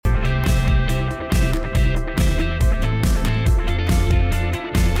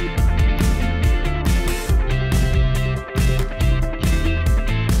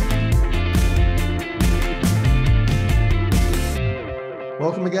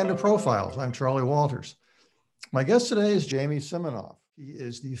again to Profiles. I'm Charlie Walters. My guest today is Jamie Siminoff. He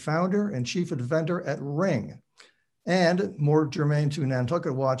is the founder and chief inventor at Ring. And more germane to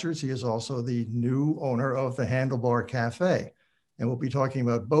Nantucket watchers, he is also the new owner of the Handlebar Cafe. And we'll be talking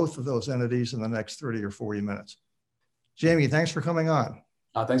about both of those entities in the next 30 or 40 minutes. Jamie, thanks for coming on.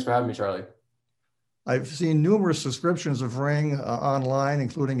 Thanks for having me, Charlie. I've seen numerous descriptions of Ring online,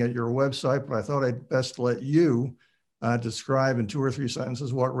 including at your website, but I thought I'd best let you describe in 2 or 3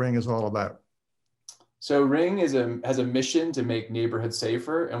 sentences what Ring is all about. So Ring has a mission to make neighborhoods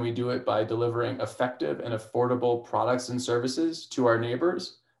safer, and we do it by delivering effective and affordable products and services to our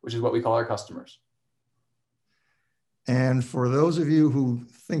neighbors, which is what we call our customers. And for those of you who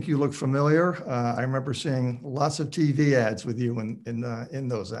think you look familiar, I remember seeing lots of TV ads with you in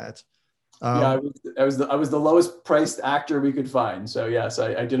those ads. Yeah, I was the lowest priced actor we could find. So yes,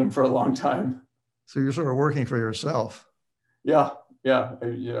 I did them for a long time. So you're sort of working for yourself. Yeah.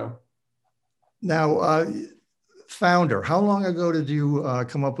 Now, founder, how long ago did you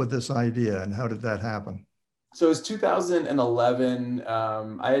come up with this idea, and how did that happen? So it was 2011.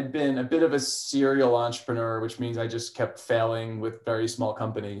 I had been a bit of a serial entrepreneur, which means I just kept failing with very small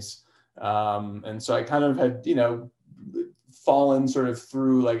companies. And so I kind of had, fallen sort of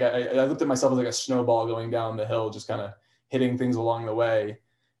through, like I looked at myself as like a snowball going down the hill, just kind of hitting things along the way.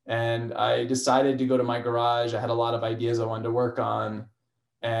 And I decided to go to my garage. I had a lot of ideas I wanted to work on.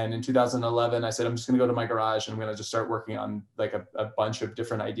 And in 2011, I said, I'm just going to go to my garage and I'm going to just start working on like a bunch of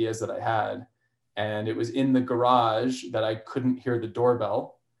different ideas that I had. And it was in the garage that I couldn't hear the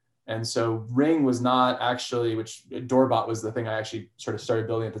doorbell. And so Ring was not actually, which Doorbot was the thing I actually sort of started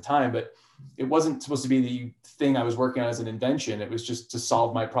building at the time, but it wasn't supposed to be the thing I was working on as an invention. It was just to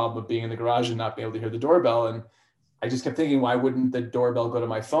solve my problem of being in the garage and not being able to hear the doorbell. And I just kept thinking, why wouldn't the doorbell go to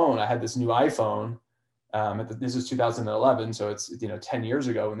my phone? I had this new iPhone. This is 2011. So it's, 10 years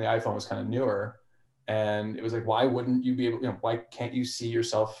ago when the iPhone was kind of newer. And it was like, why wouldn't you be able, why can't you see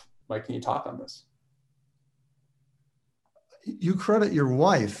yourself? Why can't you talk on this? You credit your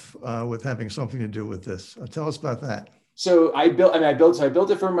wife with having something to do with this. Tell us about that. So I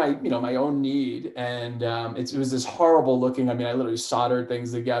built it for my, my own need. And it was this horrible looking, I literally soldered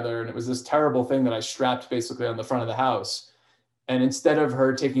things together, and it was this terrible thing that I strapped basically on the front of the house. And instead of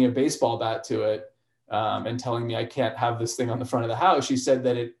her taking a baseball bat to it and telling me I can't have this thing on the front of the house, she said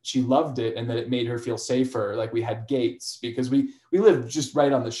that she loved it and that it made her feel safer. Like we had gates because we lived just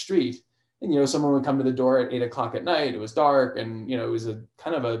right on the street. And, someone would come to the door at 8 o'clock at night. It was dark, and, it was a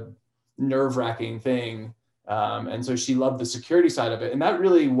kind of a nerve-wracking thing. And so she loved the security side of it. And that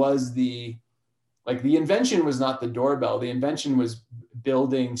really was the invention was not the doorbell. The invention was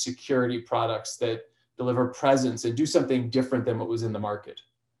building security products that deliver presence and do something different than what was in the market.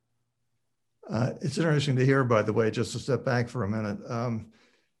 It's interesting to hear, by the way, just to step back for a minute.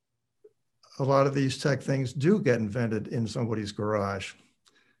 A lot of these tech things do get invented in somebody's garage.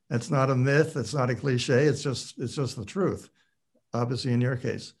 That's not a myth. It's not a cliche. It's just the truth, obviously in your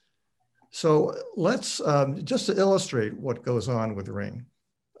case. So let's, just to illustrate what goes on with Ring,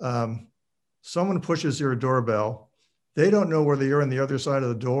 someone pushes your doorbell. They don't know whether you're on the other side of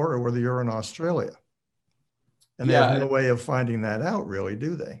the door or whether you're in Australia. And they have no way of finding that out, really,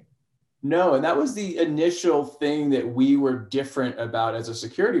 do they? No, and that was the initial thing that we were different about as a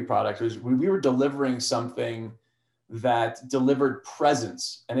security product, was we were delivering something that delivered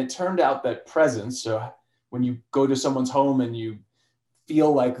presence. And it turned out that presence, so when you go to someone's home and you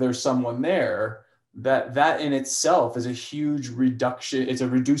feel like there's someone there, that in itself is a huge reduction. It's a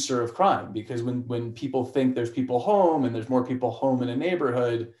reducer of crime, because when people think there's people home and there's more people home in a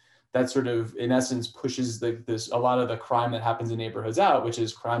neighborhood, that sort of, in essence, pushes a lot of the crime that happens in neighborhoods out, which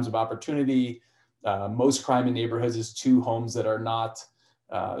is crimes of opportunity. Most crime in neighborhoods is 2 homes that are not,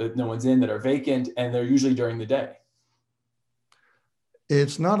 that no one's in, that are vacant, and they're usually during the day.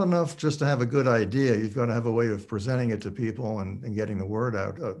 It's not enough just to have a good idea. You've got to have a way of presenting it to people and getting the word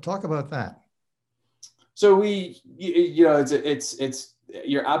out. Talk about that. So it's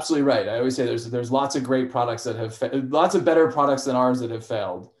you're absolutely right. I always say there's lots of great products that have lots of better products than ours that have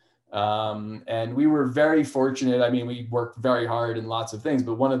failed. And we were very fortunate. We worked very hard in lots of things,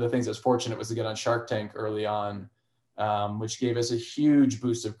 but one of the things that's fortunate was to get on Shark Tank early on, which gave us a huge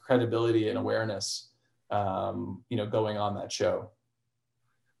boost of credibility and awareness, going on that show.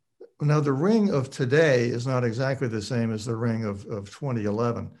 Now, the Ring of today is not exactly the same as the Ring of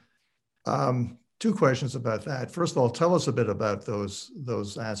 2011. 2 questions about that. First of all, tell us a bit about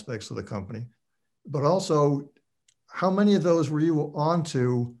those aspects of the company, but also how many of those were you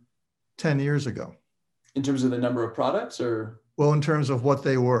onto 10 years ago? In terms of the number of products, or? Well, in terms of what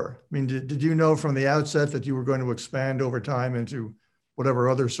they were. Did you know from the outset that you were going to expand over time into whatever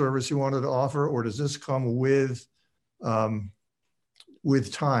other service you wanted to offer, or does this come with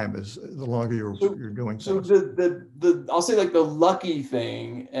time as the longer you're doing so things? the I'll say like the lucky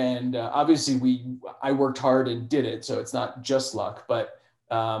thing, and obviously I worked hard and did it, so it's not just luck. But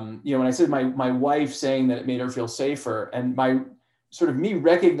when I said my wife saying that it made her feel safer, and my sort of me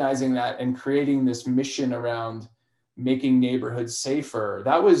recognizing that and creating this mission around making neighborhoods safer,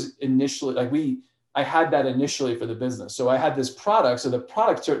 that was initially like I had that initially for the business. So I had this product. So the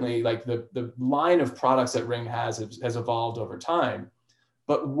product certainly, like the line of products that Ring has evolved over time.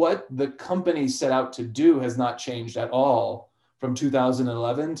 But what the company set out to do has not changed at all from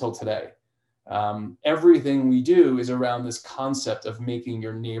 2011 till today. Everything we do is around this concept of making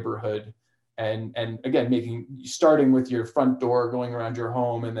your neighborhood and again, starting with your front door, going around your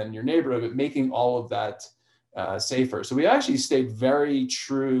home and then your neighborhood, but making all of that safer. So we actually stayed very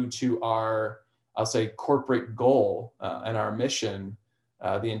true to our, I'll say, corporate goal and our mission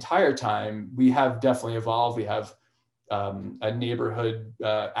the entire time. We have definitely evolved. We have a neighborhood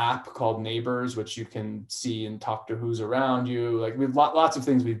app called Neighbors, which you can see and talk to who's around you. Like we've lots of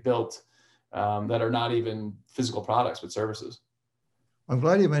things we've built that are not even physical products, but services. I'm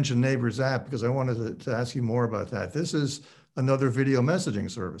glad you mentioned Neighbors app because I wanted to ask you more about that. This is another video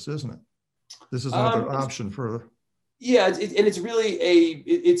messaging service, isn't it? This is another option for. Yeah, and it's really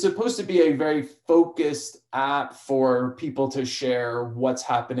it's supposed to be a very focused app for people to share what's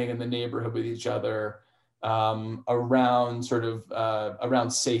happening in the neighborhood with each other around around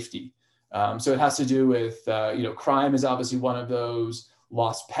safety. So it has to do with, crime is obviously one of those.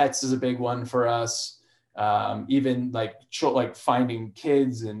 Lost pets is a big one for us. Even like finding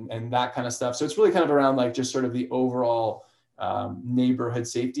kids and that kind of stuff. So it's really kind of around like just sort of the overall neighborhood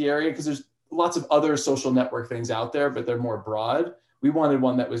safety area, because there's lots of other social network things out there, but they're more broad. We wanted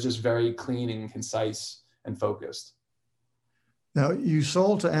one that was just very clean and concise and focused. Now, you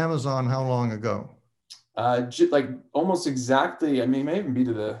sold to Amazon how long ago? Like almost exactly. I mean, maybe be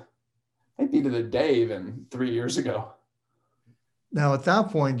to the day even 3 years ago. Now, at that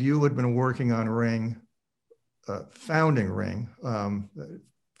point, you had been working on Ring, founding Ring,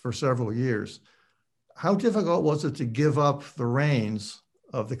 for several years. How difficult was it to give up the reins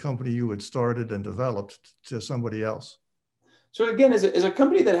of the company you had started and developed to somebody else? So again, as a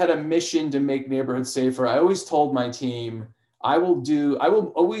company that had a mission to make neighborhoods safer, I always told my team, I will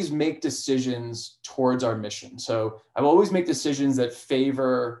always make decisions towards our mission. So I will always make decisions that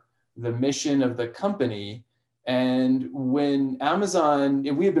favor the mission of the company. And when Amazon,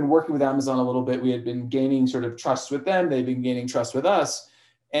 we had been working with Amazon a little bit, we had been gaining sort of trust with them, they've been gaining trust with us.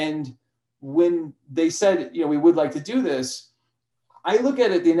 And when they said, we would like to do this, I look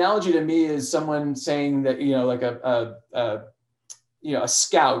at it, the analogy to me is someone saying that, like a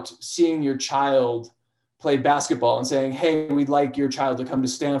scout seeing your child play basketball and saying, hey, we'd like your child to come to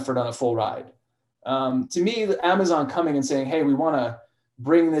Stanford on a full ride. To me, Amazon coming and saying, hey, we want to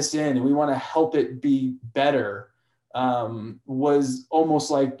bring this in and we want to help it be better was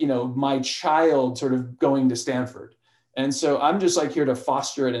almost like, my child sort of going to Stanford. And so I'm just like here to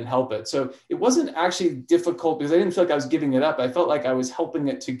foster it and help it. So it wasn't actually difficult because I didn't feel like I was giving it up. I felt like I was helping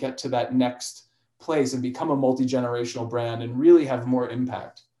it to get to that next place and become a multi-generational brand and really have more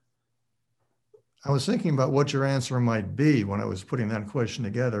impact. I was thinking about what your answer might be when I was putting that question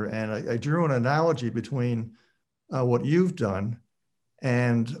together. And I drew an analogy between what you've done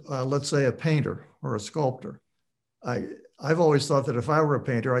and let's say a painter or a sculptor. I've always thought that if I were a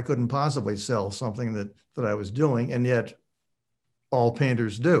painter, I couldn't possibly sell something that I was doing, and yet all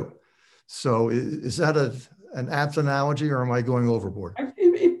painters do. So is that an apt analogy, or am I going overboard?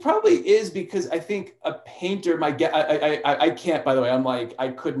 It probably is, because I think a painter, I can't, by the way, I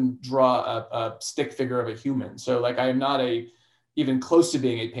couldn't draw a stick figure of a human. So like, I'm not even close to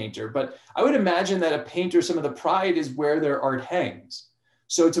being a painter, but I would imagine that a painter, some of the pride is where their art hangs.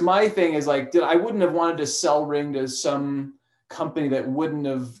 So to my thing is like, I wouldn't have wanted to sell Ring to some company that wouldn't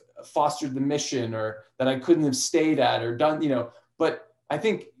have fostered the mission, or that I couldn't have stayed at or done, but I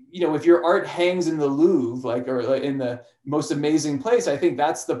think, if your art hangs in the Louvre, or in the most amazing place, I think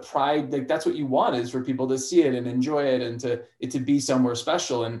that's the pride, like that's what you want, is for people to see it and enjoy it and to be somewhere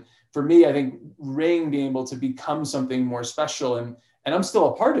special. And for me, I think Ring being able to become something more special, and I'm still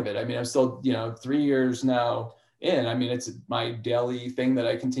a part of it. I mean, I'm still, 3 years now in. I mean, it's my daily thing that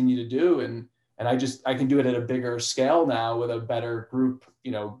I continue to do, and I can do it at a bigger scale now with a better group,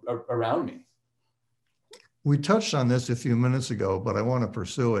 around me. We touched on this a few minutes ago, but I want to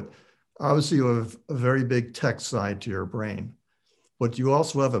pursue it. Obviously, you have a very big tech side to your brain, but you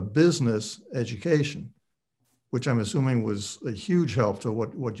also have a business education, which I'm assuming was a huge help to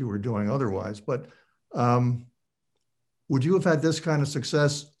what you were doing otherwise. But Would you have had this kind of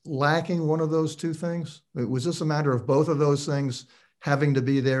success lacking one of those two things? Was this a matter of both of those things having to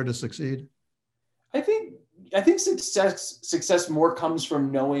be there to succeed? I think I think success more comes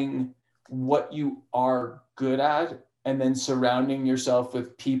from knowing what you are good at and then surrounding yourself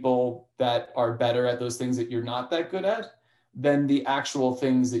with people that are better at those things that you're not that good at than the actual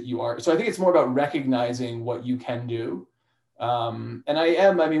things that you are. So I think it's more about recognizing what you can do. And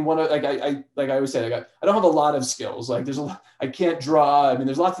I mean, one of like I always say, I don't have a lot of skills. Like I can't draw. I mean,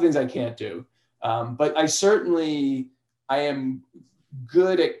 there's lots of things I can't do. But I am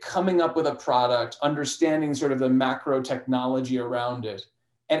good at coming up with a product, understanding sort of the macro technology around it,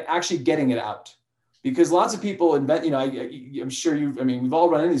 and actually getting it out. Because lots of people invent, I'm sure we've all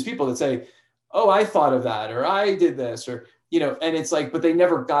run into these people that say, oh, I thought of that, or I did this, or, and it's like, but they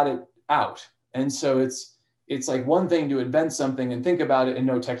never got it out. And so it's like one thing to invent something and think about it and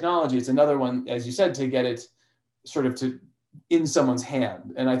know technology. It's another one, as you said, to get it sort of in someone's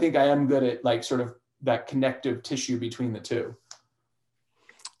hand. And I think I am good at like sort of that connective tissue between the two.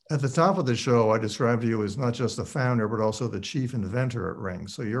 At the top of the show, I described you as not just the founder, but also the chief inventor at Ring.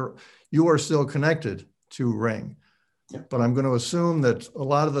 So you are still connected to Ring. Yeah. But I'm going to assume that a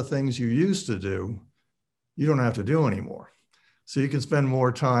lot of the things you used to do, you don't have to do anymore. So you can spend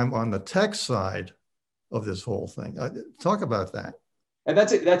more time on the tech side of this whole thing. Talk about that. And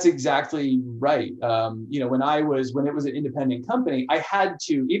that's exactly right. When it was an independent company, I had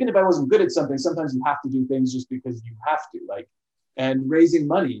to, even if I wasn't good at something, sometimes you have to do things just because you have to, and raising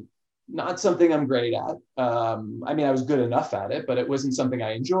money, not something I'm great at. I was good enough at it, but it wasn't something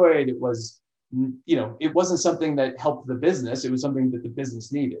I enjoyed. It wasn't something that helped the business. It was something that the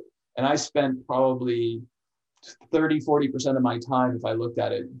business needed. And I spent probably 30-40% of my time, if I looked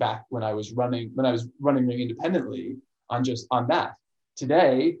at it back when I was running Ring independently, on that.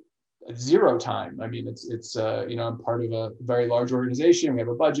 Today, zero time. I mean, I'm part of a very large organization. We have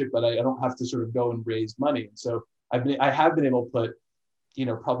a budget, but I don't have to sort of go and raise money. So I have been able to put,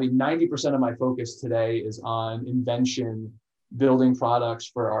 probably 90% of my focus today is on invention, building products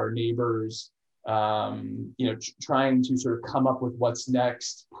for our neighbors, trying to sort of come up with what's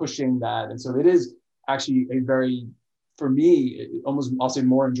next, pushing that. And so it is actually a very, for me, almost, I'll say,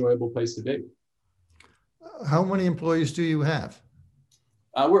 more enjoyable place to be. How many employees do you have?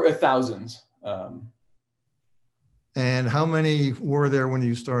 We're 1,000. And how many were there when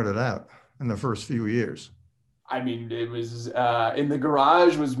you started out in the first few years? I mean, it was in the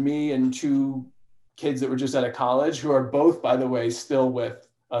garage was me and two kids that were just out of college, who are both, by the way, still with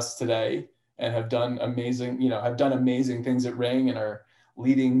us today and have done amazing things at Ring and are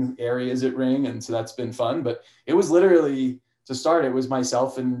leading areas at Ring. And so that's been fun. But it was literally, to start, it was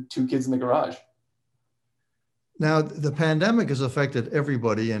myself and two kids in the garage. Now, the pandemic has affected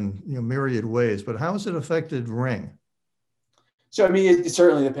everybody in myriad ways, but how has it affected Ring? So,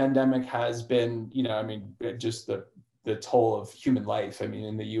 certainly the pandemic has been, just the toll of human life.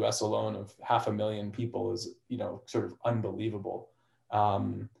 In the US alone, of 500,000 people is, sort of unbelievable.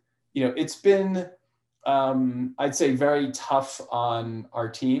 It's been, I'd say, very tough on our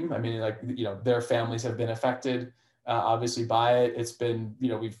team. Their families have been affected, obviously, by it. It's been,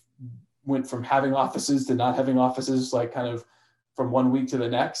 we've went from having offices to not having offices, like kind of from one week to the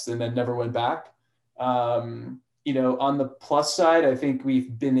next, and then never went back. On the plus side, I think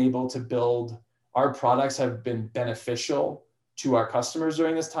we've been able to build, our products have been beneficial to our customers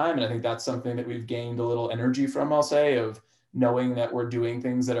during this time. And I think that's something that we've gained a little energy from, I'll say, of knowing that we're doing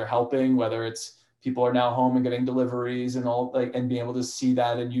things that are helping, whether it's people are now home and getting deliveries and all, and being able to see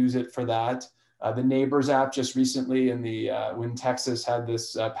that and use it for that. The Neighbors app just recently when Texas had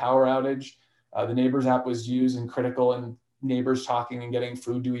this power outage, the Neighbors app was used and critical in neighbors talking and getting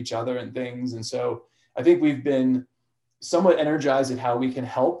food to each other and things. And so I think we've been somewhat energized at how we can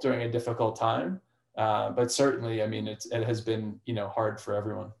help during a difficult time. But certainly, it has been, hard for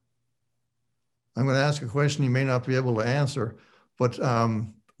everyone. I'm going to ask a question you may not be able to answer, but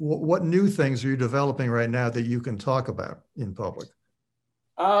what new things are you developing right now that you can talk about in public?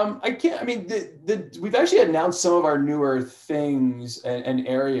 I can't, we've actually announced some of our newer things and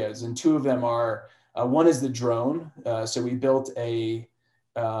areas, and two of them are, one is the drone. So we built basically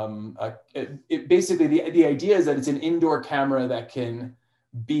the idea is that it's an indoor camera that can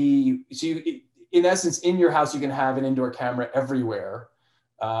be, in essence, in your house, you can have an indoor camera everywhere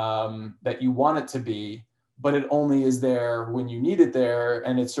that you want it to be, but it only is there when you need it there.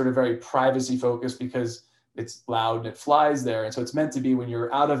 And it's sort of very privacy focused because it's loud and it flies there. And so it's meant to be when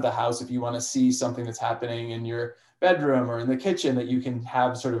you're out of the house, if you want to see something that's happening in your bedroom or in the kitchen, that you can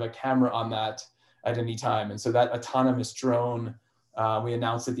have sort of a camera on that at any time. And so that autonomous drone, we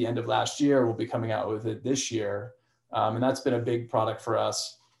announced at the end of last year, we'll be coming out with it this year. And that's been a big product for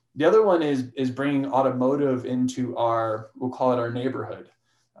us. The other one is bringing automotive into we'll call it our neighborhood.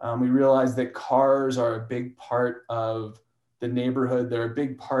 We realize that cars are a big part of the neighborhood. They're a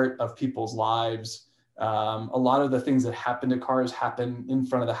big part of people's lives. A lot of the things that happen to cars happen in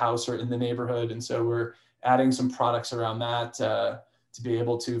front of the house or in the neighborhood. And so we're adding some products around that to be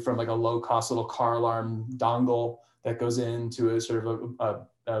able to, from like a low cost little car alarm dongle that goes into a sort of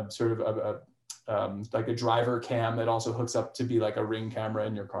like a driver cam that also hooks up to be like a Ring camera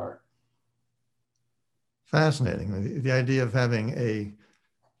in your car. Fascinating. The idea of having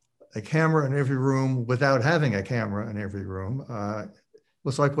a camera in every room without having a camera in every room.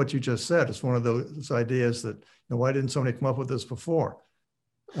 Looks like what you just said. It's one of those ideas that, why didn't somebody come up with this before?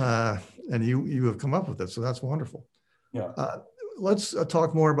 And you have come up with it, so that's wonderful. Yeah. Let's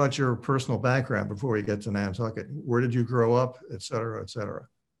talk more about your personal background before we get to Nantucket. Where did you grow up, et cetera, et cetera?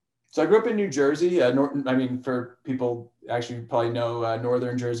 So I grew up in New Jersey. For people actually probably know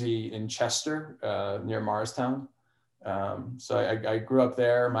Northern Jersey in Chester, near Morristown. So I grew up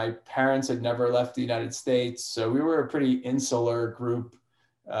there. My parents had never left the United States. So we were a pretty insular group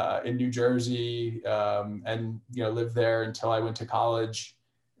in New Jersey, and lived there until I went to college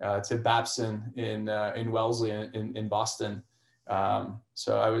to Babson in Wellesley in Boston.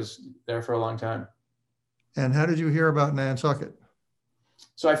 So I was there for a long time. And how did you hear about Nantucket?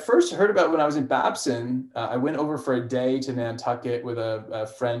 So I first heard about it when I was in Babson. I went over for a day to Nantucket with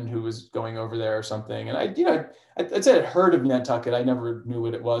a friend who was going over there or something. And I'd say I'd heard of Nantucket. I never knew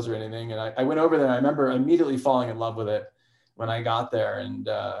what it was or anything. And I went over there and I remember immediately falling in love with it when I got there.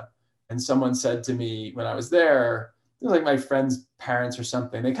 And someone said to me when I was there, it was like my friend's parents or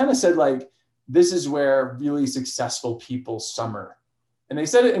something. They kind of said like, this is where really successful people summer. And they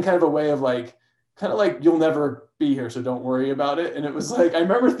said it in kind of a way of like, kind of like, you'll never be here, so don't worry about it. And it was like, I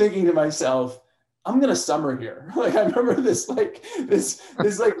remember thinking to myself, I'm going to summer here. Like, I remember this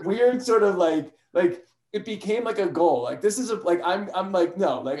weird sort of like it became like a goal. Like, this is I'm like,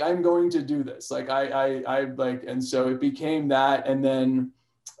 no, like, I'm going to do this. Like, I like, and so it became that. And then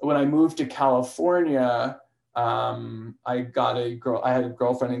when I moved to California, I had a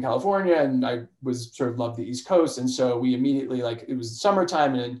girlfriend in California, and I was sort of loved the East Coast. And so we immediately, like, it was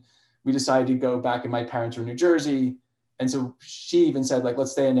summertime, and we decided to go back, and my parents were in New Jersey. And so she even said, like,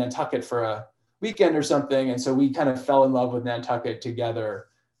 let's stay in Nantucket for a weekend or something. And so we kind of fell in love with Nantucket together,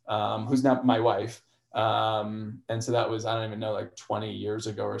 who's now my wife. And so that was, I don't even know, like 20 years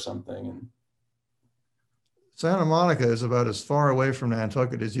ago or something. And Santa Monica is about as far away from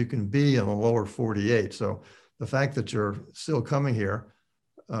Nantucket as you can be in the lower 48. So the fact that you're still coming here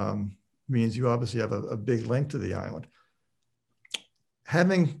means you obviously have a big link to the island.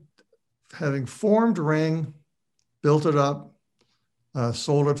 Having formed Ring, built it up,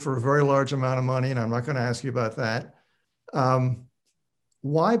 sold it for a very large amount of money, and I'm not going to ask you about that.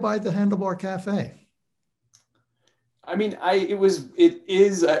 Why buy the Handlebar Cafe? I mean,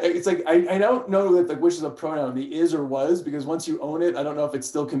 it's like, I don't know that, like, which is a pronoun, the is or was, because once you own it, I don't know if it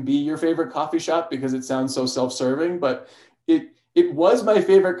still can be your favorite coffee shop because it sounds so self-serving, but it was my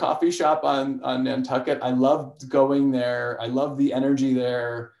favorite coffee shop on Nantucket. I loved going there. I loved the energy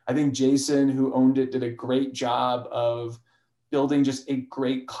there. I think Jason, who owned it, did a great job of building just a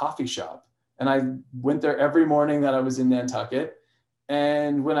great coffee shop. And I went there every morning that I was in Nantucket.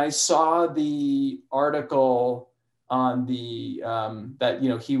 And when I saw the article on the, that,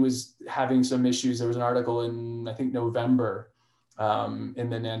 he was having some issues, there was an article in, I think, November in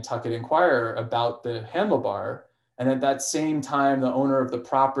the Nantucket Enquirer about the handlebar. And at that same time, the owner of the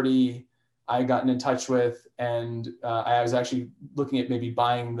property I gotten in touch with, and I was actually looking at maybe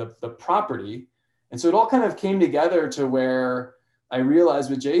buying the property. And so it all kind of came together to where I realized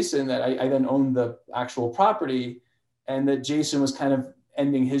with Jason that I then owned the actual property, and that Jason was kind of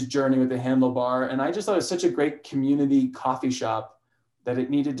ending his journey with the handlebar. And I just thought it was such a great community coffee shop that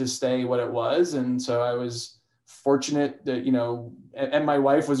it needed to stay what it was. And so I was fortunate that, and my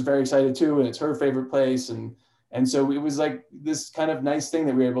wife was very excited too, and it's her favorite place. And so it was like this kind of nice thing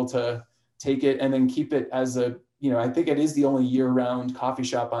that we were able to take it and then keep it as I think it is the only year-round coffee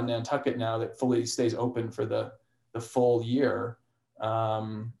shop on Nantucket now that fully stays open for the full year,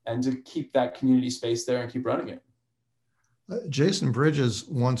 and to keep that community space there and keep running it. Jason Bridges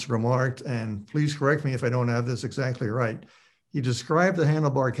once remarked, and please correct me if I don't have this exactly right, he described the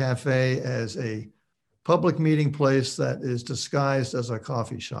Handlebar Cafe as a public meeting place that is disguised as a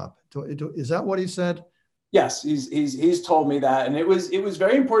coffee shop. Is that what he said? Yes, he's told me that, and it was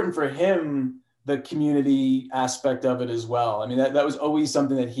very important for him, the community aspect of it as well. I mean, that was always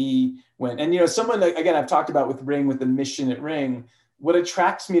something that he went, and someone that, again, I've talked about with Ring, with the mission at Ring, what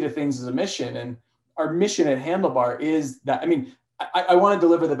attracts me to things is a mission, and our mission at Handlebar is that, I mean, I want to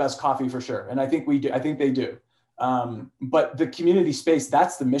deliver the best coffee for sure. And I think we do. I think they do. But the community space,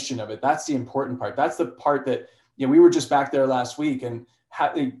 that's the mission of it. That's the important part. That's the part that, you know, we were just back there last week and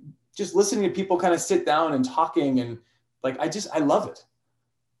just listening to people kind of sit down and talking. And like, I love it.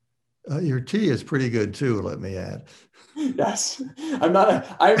 Your tea is pretty good too, let me add. Yes. I'm not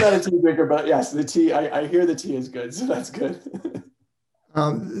a tea drinker, but yes, the tea, I hear the tea is good. So that's good.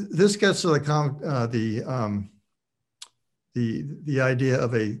 This gets to the idea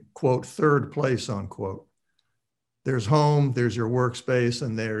of a quote third place unquote. There's home, there's your workspace,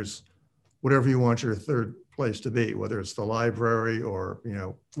 and there's whatever you want your third place to be, whether it's the library or, you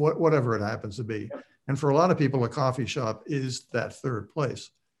know, whatever it happens to be. And for a lot of people, a coffee shop is that third place.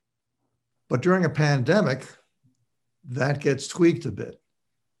 But during a pandemic, that gets tweaked a bit.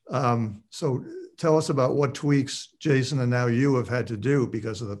 So tell us about what tweaks Jason and now you have had to do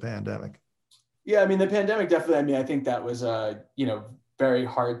because of the pandemic. Yeah, I mean, the pandemic definitely, I mean, I think that was a, you know, very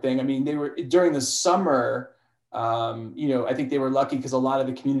hard thing. I mean, they were during the summer, you know, I think they were lucky because a lot of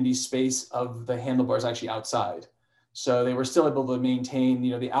the community space of the Handlebar is actually outside. So they were still able to maintain,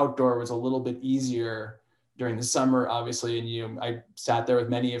 you know, the outdoor was a little bit easier during the summer, obviously. And, you know, I sat there with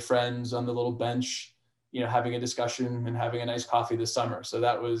many friends on the little bench, you know, having a discussion and having a nice coffee this summer. So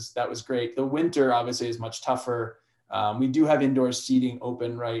that was great. The winter obviously is much tougher. We do have indoor seating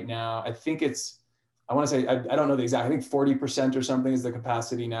open right now. I think I want to say, I don't know the exact, I think 40% or something is the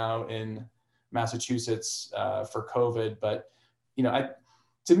capacity now in Massachusetts for COVID. But, you know,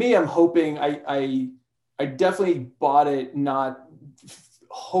 to me, I'm hoping, I definitely bought it, not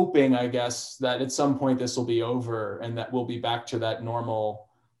hoping, I guess, that at some point this will be over and that we'll be back to that normal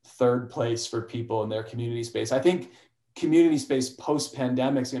third place for people in their community space. I think community space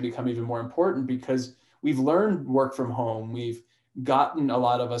post-pandemic is going to become even more important because we've learned work from home. We've gotten a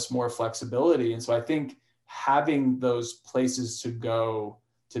lot of us more flexibility. And so I think having those places to go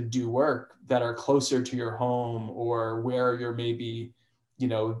to do work that are closer to your home or where you're maybe, you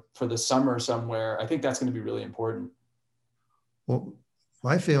know, for the summer somewhere, I think that's going to be really important. Well,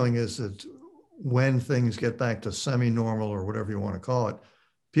 my feeling is that when things get back to semi-normal or whatever you want to call it,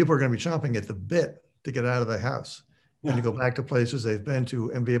 people are going to be chomping at the bit to get out of the house and to go back to places they've been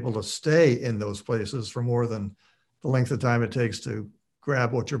to and be able to stay in those places for more than the length of time it takes to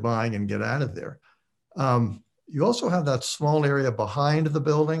grab what you're buying and get out of there. You also have that small area behind the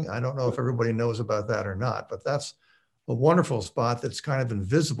building. I don't know if everybody knows about that or not, but that's a wonderful spot that's kind of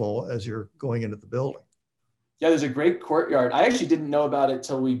invisible as you're going into the building. Yeah, there's a great courtyard. I actually didn't know about it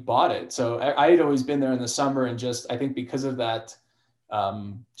till we bought it. So I had always been there in the summer and just, I think because of that,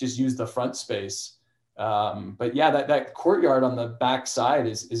 just use the front space. But yeah, that courtyard on the back side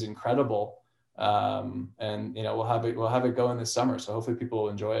is incredible. And you know, we'll have it going this summer. So hopefully people will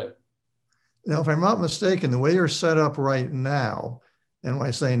enjoy it. Now, if I'm not mistaken, the way you're set up right now, and when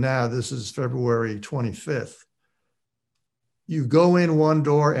I say now, this is February 25th, you go in one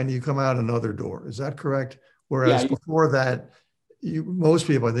door and you come out another door. Is that correct? Whereas before that, most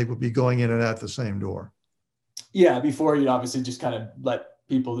people, I think, would be going in and out the same door. Yeah, before you obviously just kind of let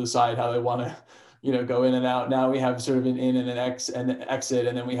people decide how they want to, you know, go in and out. Now we have sort of an in and an exit,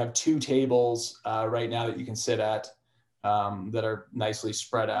 and then we have two tables right now that you can sit at that are nicely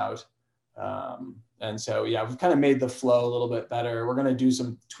spread out. And so, yeah, we've kind of made the flow a little bit better. We're going to do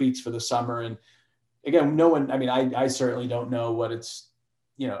some tweaks for the summer. And again, I certainly don't know what it's,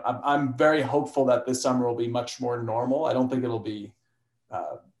 you know, I'm very hopeful that this summer will be much more normal. I don't think it'll be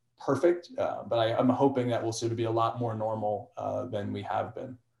perfect, but I'm hoping that we'll sort of be a lot more normal than we have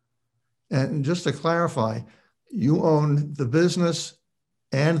been. And just to clarify, you own the business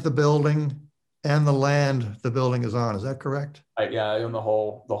and the building and the land the building is on. Is that correct? Yeah, I own the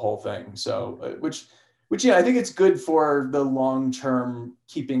whole thing. So, which yeah, I think it's good for the long term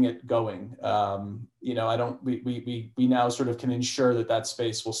keeping it going. You know, we now sort of can ensure that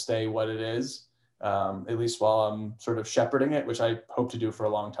space will stay what it is, at least while I'm sort of shepherding it, which I hope to do for a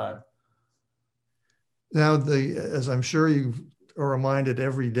long time. Now, as I'm sure you are reminded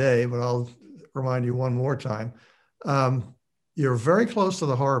every day, but I'll remind you one more time, you're very close to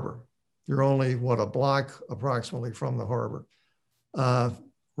the harbor. You're only, a block approximately from the harbor.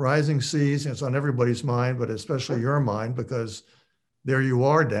 Rising seas, it's on everybody's mind, but especially your mind, because there you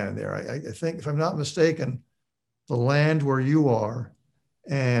are down there. I think, if I'm not mistaken, the land where you are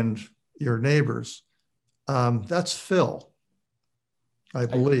and your neighbors, that's fill, I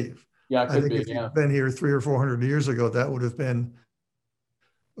believe. Yeah, it could be. If you've been here 300 or 400 years ago, that would have been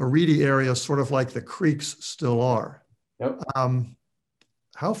a reedy area, sort of like the creeks still are. Yep.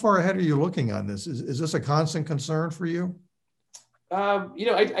 How far ahead are you looking on this? Is this a constant concern for you?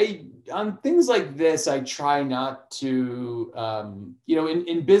 I on things like this, I try not to,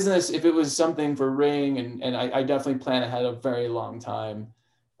 in business, if it was something for Ring, and I definitely plan ahead a very long time.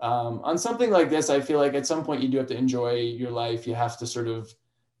 On something like this, I feel like at some point you do have to enjoy your life. You have to sort of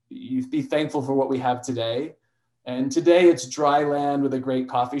you be thankful for what we have today. And today it's dry land with a great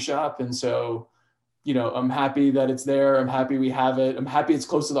coffee shop. And so, I'm happy that it's there. I'm happy we have it. I'm happy it's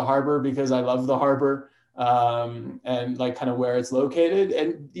close to the harbor because I love the harbor, and like kind of where it's located.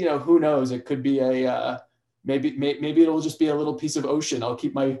 And who knows? It could be maybe it'll just be a little piece of ocean. I'll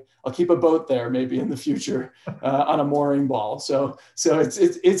keep a boat there maybe in the future on a mooring ball. So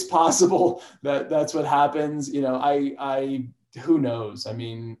it's possible that that's what happens. I who knows? I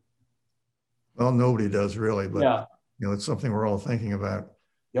mean, Well, nobody does really, but yeah. it's something we're all thinking about.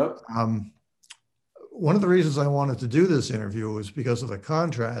 Yep. One of the reasons I wanted to do this interview was because of the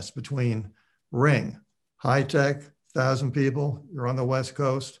contrast between Ring, high tech, 1,000 people, you're on the West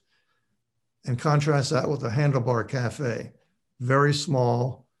Coast, and contrast that with the Handlebar Cafe, very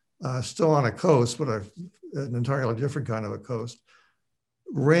small, still on a coast, but an entirely different kind of a coast.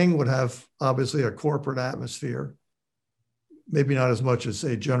 Ring would have obviously a corporate atmosphere, maybe not as much as,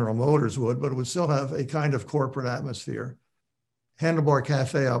 say, General Motors would, but it would still have a kind of corporate atmosphere. Handlebar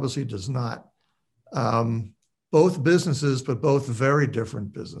Cafe obviously does not. Both businesses, but both very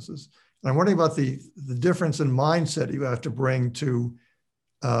different businesses. And I'm wondering about the difference in mindset you have to bring to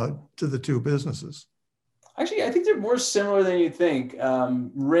the two businesses. Actually, I think they're more similar than you think.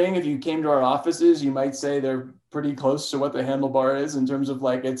 Ring, if you came to our offices, you might say they're pretty close to what the Handlebar is in terms of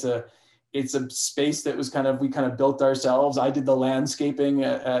like it's a space that was we built ourselves. I did the landscaping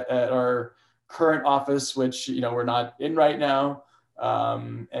at our current office, which we're not in right now.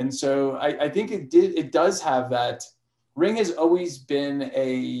 And so I think it does have that. Ring has always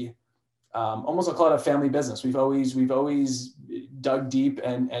been almost I'll call it a family business. We've always dug deep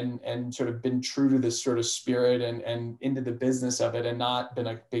and sort of been true to this sort of spirit and into the business of it, and not been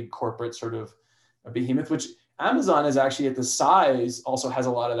a big corporate sort of a behemoth, which Amazon is actually at the size also has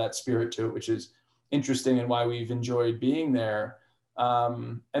a lot of that spirit to it, which is interesting and why we've enjoyed being there.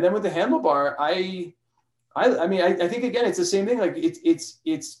 And then with the Handlebar, I think again, it's the same thing. Like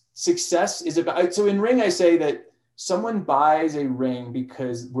it's success is about, so in Ring, I say that someone buys a ring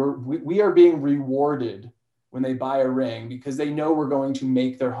because we are being rewarded when they buy a ring because they know we're going to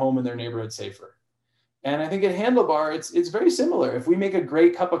make their home and their neighborhood safer. And I think at Handlebar, it's very similar. If we make a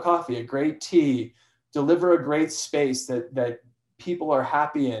great cup of coffee, a great tea, deliver a great space that people are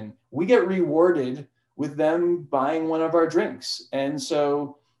happy in, we get rewarded with them buying one of our drinks. And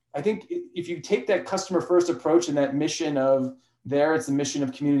so I think if you take that customer first approach and that mission of it's the mission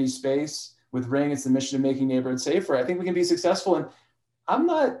of community space. With Ring, it's the mission of making neighborhoods safer. I think we can be successful. And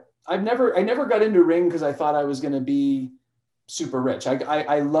I never got into Ring because I thought I was going to be super rich.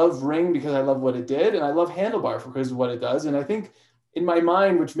 I love Ring because I love what it did. And I love Handlebar because of what it does. And I think in my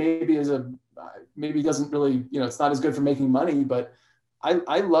mind, which maybe doesn't really, it's not as good for making money, but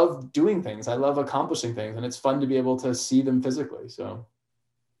I love doing things. I love accomplishing things, and it's fun to be able to see them physically. So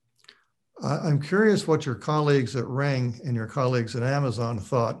I'm curious what your colleagues at Ring and your colleagues at Amazon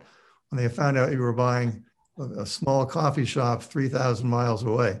thought when they found out you were buying a small coffee shop 3,000 miles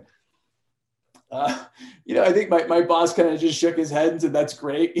away. I think my boss kind of just shook his head and said, "That's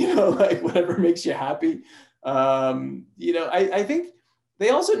great. Like whatever makes you happy." I think they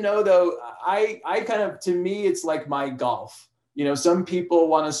also know, though, I kind of, to me, it's like my golf. Some people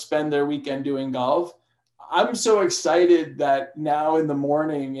want to spend their weekend doing golf. I'm so excited that now in the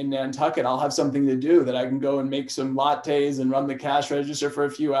morning in Nantucket, I'll have something to do, that I can go and make some lattes and run the cash register for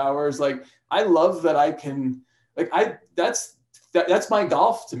a few hours. Like, I love that I can, that's my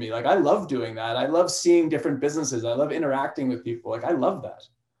golf to me. Like, I love doing that. I love seeing different businesses. I love interacting with people. Like, I love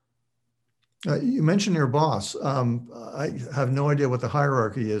that. You mentioned your boss. I have no idea what the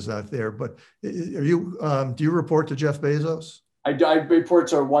hierarchy is out there, but do you report to Jeff Bezos? I report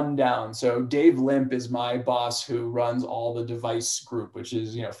to one down. So Dave Limp is my boss, who runs all the device group, which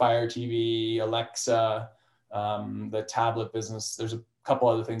is, Fire TV, Alexa, the tablet business. There's a couple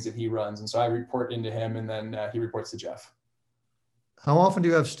other things that he runs. And so I report into him, and then he reports to Jeff. How often do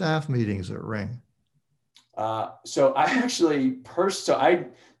you have staff meetings at Ring? So I actually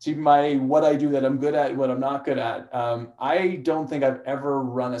what I do that I'm good at, what I'm not good at. I don't think I've ever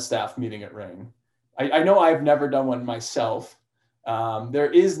run a staff meeting at Ring. I know I've never done one myself. We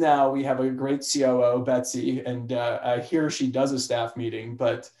have a great COO, Betsy, and I hear she does a staff meeting,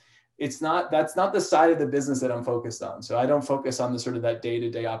 but that's not the side of the business that I'm focused on. So I don't focus on the sort of that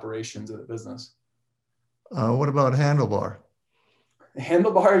day-to-day operations of the business. What about Handlebar?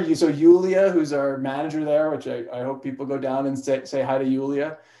 Handlebar, so Yulia, who's our manager there, which I hope people go down and say hi to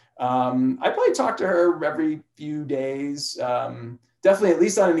Yulia. I probably talk to her every few days, definitely at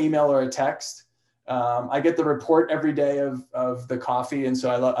least on an email or a text. I get the report every day of the coffee, and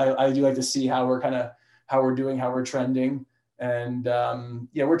so I do like to see how we're doing, how we're trending, and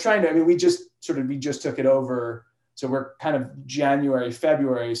yeah, we're trying to. I mean, we just took it over, so we're kind of January,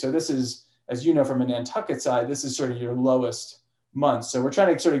 February. So this is, as you know, from a Nantucket side, this is sort of your lowest month. So we're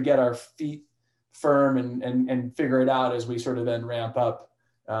trying to sort of get our feet firm and figure it out as we sort of then ramp up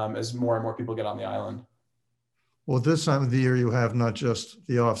as more and more people get on the island. Well, this time of the year, you have not just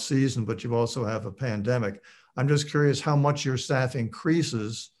the off season, but you also have a pandemic. I'm just curious how much your staff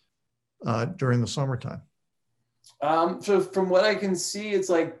increases during the summertime. So from what I can see, it's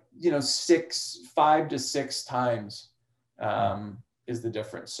like, 5 to 6 times is the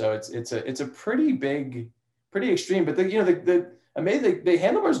difference. So it's a pretty big, pretty extreme. But the amazing, the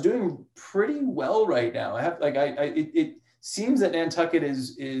handlebar is doing pretty well right now. It seems that Nantucket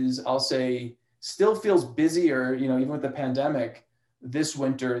is I'll say still feels busier, even with the pandemic this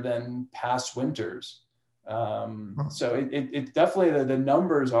winter than past winters. So it definitely, the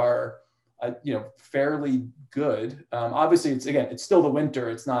numbers are, fairly good. Obviously it's still the winter.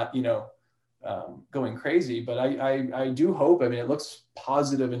 It's not, going crazy, but I do hope, it looks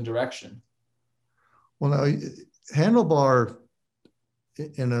positive in direction. Well, now Handlebar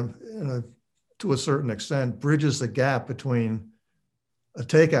to a certain extent bridges the gap between a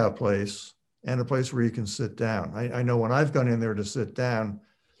takeout place and a place where you can sit down. I know when I've gone in there to sit down,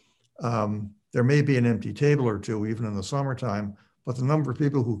 there may be an empty table or two, even in the summertime, but the number of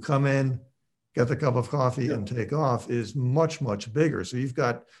people who come in, get the cup of coffee and take off is much, much bigger. So you've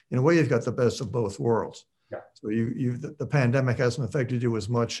got, in a way, you've got the best of both worlds. Yeah. So the pandemic hasn't affected you as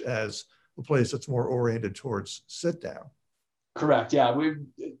much as a place that's more oriented towards sit down. Correct. Yeah, we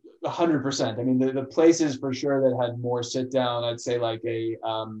 100%. The places for sure that had more sit down, I'd say like a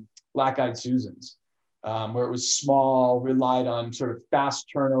Black Eyed Susans, where it was small, relied on sort of fast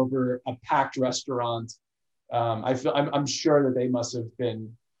turnover, a packed restaurant. I'm sure that they must have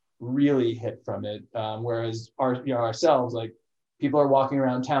been really hit from it. Whereas ourselves, like, people are walking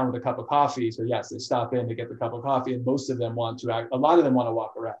around town with a cup of coffee. So yes, they stop in to get the cup of coffee, and most of them a lot of them want to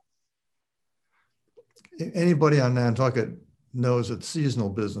walk around. Anybody on Nantucket knows that seasonal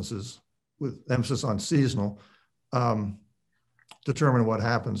businesses, with emphasis on seasonal, determine what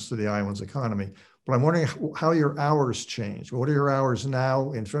happens to the island's economy. But I'm wondering how your hours change. What are your hours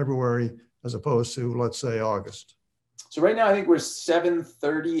now in February as opposed to, let's say, August? So right now, I think we're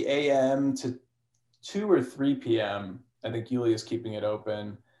 7:30 a.m. to 2 or 3 p.m. I think Yulia's keeping it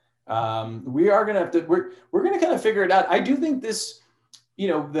open. We are going to have to, we're going to kind of figure it out. I do think this,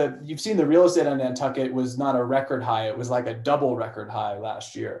 you've seen the real estate on Nantucket was not a record high. It was like a double record high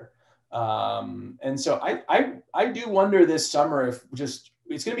last year. And so I do wonder this summer if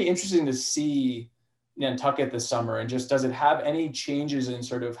it's going to be interesting to see Nantucket this summer, and just, does it have any changes in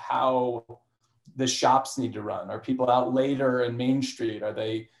sort of how the shops need to run? Are people out later in Main Street? Are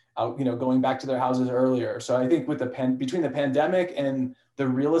they out, going back to their houses earlier? So I think with between the pandemic and the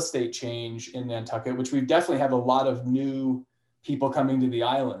real estate change in Nantucket, which we definitely have a lot of new people coming to the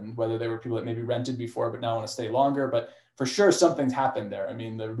island, whether they were people that maybe rented before but now want to stay longer, but for sure something's happened there.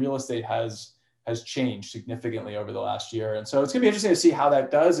 The real estate has changed significantly over the last year. And so it's gonna be interesting to see how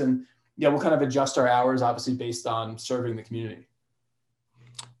that does. And we'll kind of adjust our hours, obviously, based on serving the community.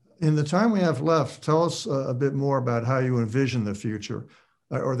 In the time we have left, tell us a bit more about how you envision the future.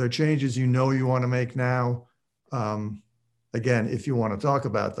 Are there changes you want to make now? Again, if you want to talk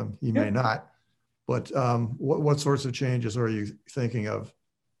about them, you may not. But what sorts of changes are you thinking of?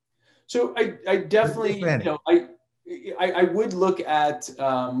 So I definitely, I would look at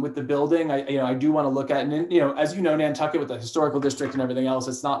with the building. I do want to look at, and as you know, Nantucket with the historical district and everything else,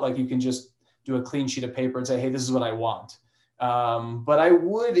 it's not like you can just do a clean sheet of paper and say, hey, this is what I want. But I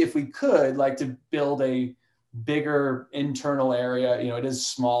would, if we could, like to build a bigger internal area. It is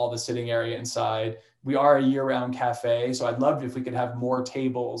small, the sitting area inside. We are a year-round cafe, so I'd love if we could have more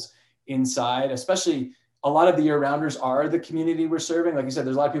tables inside, especially a lot of the year-rounders are the community we're serving. Like you said,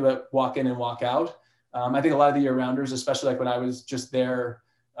 there's a lot of people that walk in and walk out. I think a lot of the year-rounders, especially like when I was just there,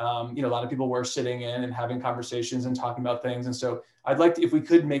 a lot of people were sitting in and having conversations and talking about things. And so I'd like to, if we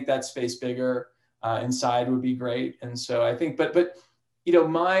could make that space bigger inside, would be great. And so I think, but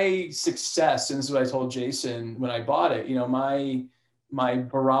my success, and this is what I told Jason when I bought it, my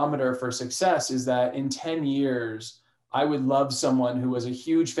barometer for success is that in 10 years, I would love someone who was a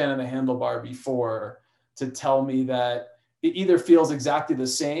huge fan of the handlebar before to tell me that it either feels exactly the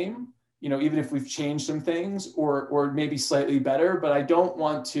same even if we've changed some things or maybe slightly better, but I don't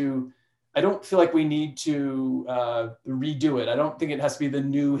feel like we need to redo it. I don't think it has to be the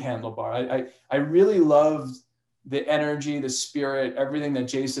new handlebar. I really loved the energy, the spirit, everything that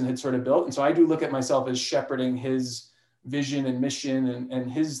Jason had sort of built. And so I do look at myself as shepherding his vision and mission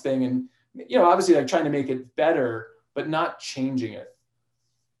and his thing. And, obviously like trying to make it better, but not changing it.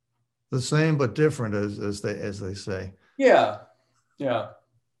 The same, but different as they say. Yeah. Yeah.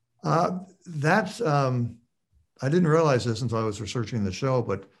 That's, I didn't realize this until I was researching the show,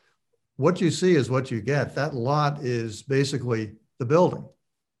 but what you see is what you get. That lot is basically the building.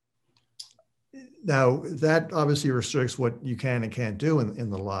 Now, that obviously restricts what you can and can't do in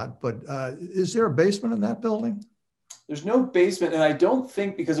the lot, but is there a basement in that building? There's no basement. And I don't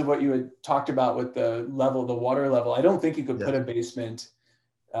think, because of what you had talked about with the water level, I don't think you could put a basement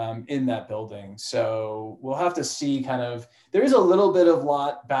in that building. So we'll have to see there is a little bit of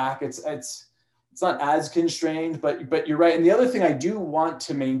lot back. It's not as constrained, but you're right. And the other thing I do want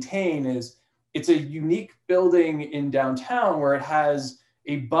to maintain is it's a unique building in downtown where it has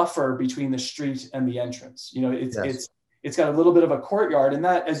a buffer between the street and the entrance. It's got a little bit of a courtyard, and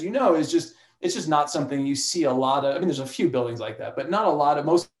that, as you know, it's just not something you see a lot of. I mean, there's a few buildings like that, but not a lot of.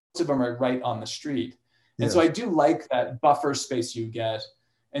 Most of them are right on the street. And so I do like that buffer space you get.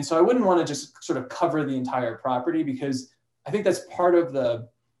 And so I wouldn't want to just sort of cover the entire property, because I think that's part of the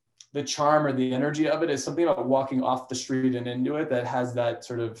charm or the energy of it, is something about walking off the street and into it that has that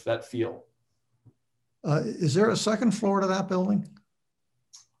sort of that feel. Is there a second floor to that building?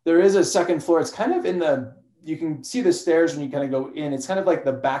 There is a second floor. It's kind of you can see the stairs when you kind of go in. It's kind of like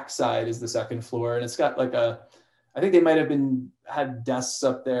the backside is the second floor. And it's got I think they might have had desks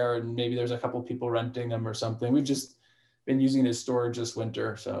up there, and maybe there's a couple of people renting them or something. We've just been using it as storage this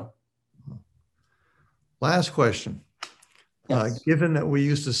winter. So. Last question. Yes. Given that we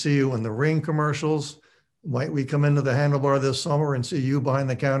used to see you in the Ring commercials, might we come into the Handlebar this summer and see you behind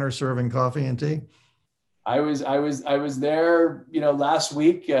the counter serving coffee and tea? I was there, last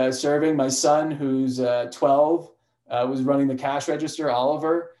week serving my son, who's 12, was running the cash register,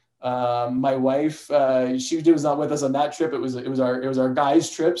 Oliver. My wife, she was not with us on that trip. It was our guys'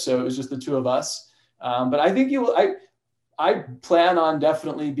 trip, so it was just the two of us. But I think I plan on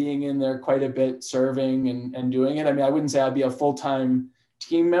definitely being in there quite a bit, serving and doing it. I mean, I wouldn't say I'd be a full-time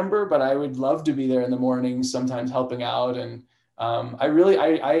team member, but I would love to be there in the mornings, sometimes helping out. And I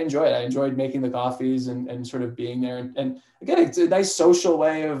enjoy it. I enjoyed making the coffees and sort of being there. And again, it's a nice social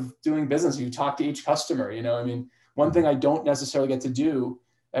way of doing business. You talk to each customer, I mean, one thing I don't necessarily get to do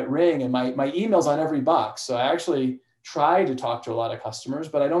at Ring, and my email's on every box. So I actually try to talk to a lot of customers,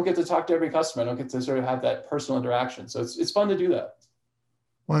 but I don't get to talk to every customer. I don't get to sort of have that personal interaction. So it's fun to do that.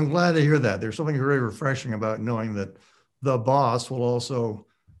 Well, I'm glad to hear that. There's something very refreshing about knowing that the boss will also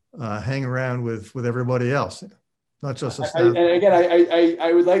hang around with everybody else. Not just a staff. And again,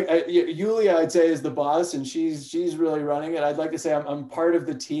 I would like Yulia, I'd say, is the boss, and she's really running it. I'd like to say I'm part of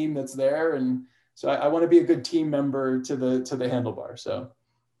the team that's there, and so I want to be a good team member to the Handlebar. So,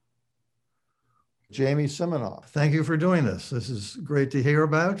 Jamie Siminoff, thank you for doing this. This is great to hear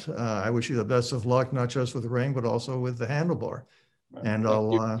about. I wish you the best of luck, not just with the Ring, but also with the Handlebar. Right. And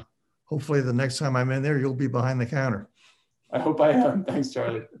I'll hopefully the next time I'm in there, you'll be behind the counter. I hope I am. Thanks,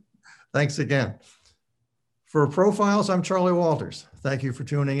 Charlie. Thanks again. For Profiles, I'm Charlie Walters. Thank you for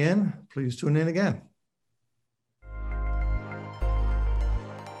tuning in. Please tune in again.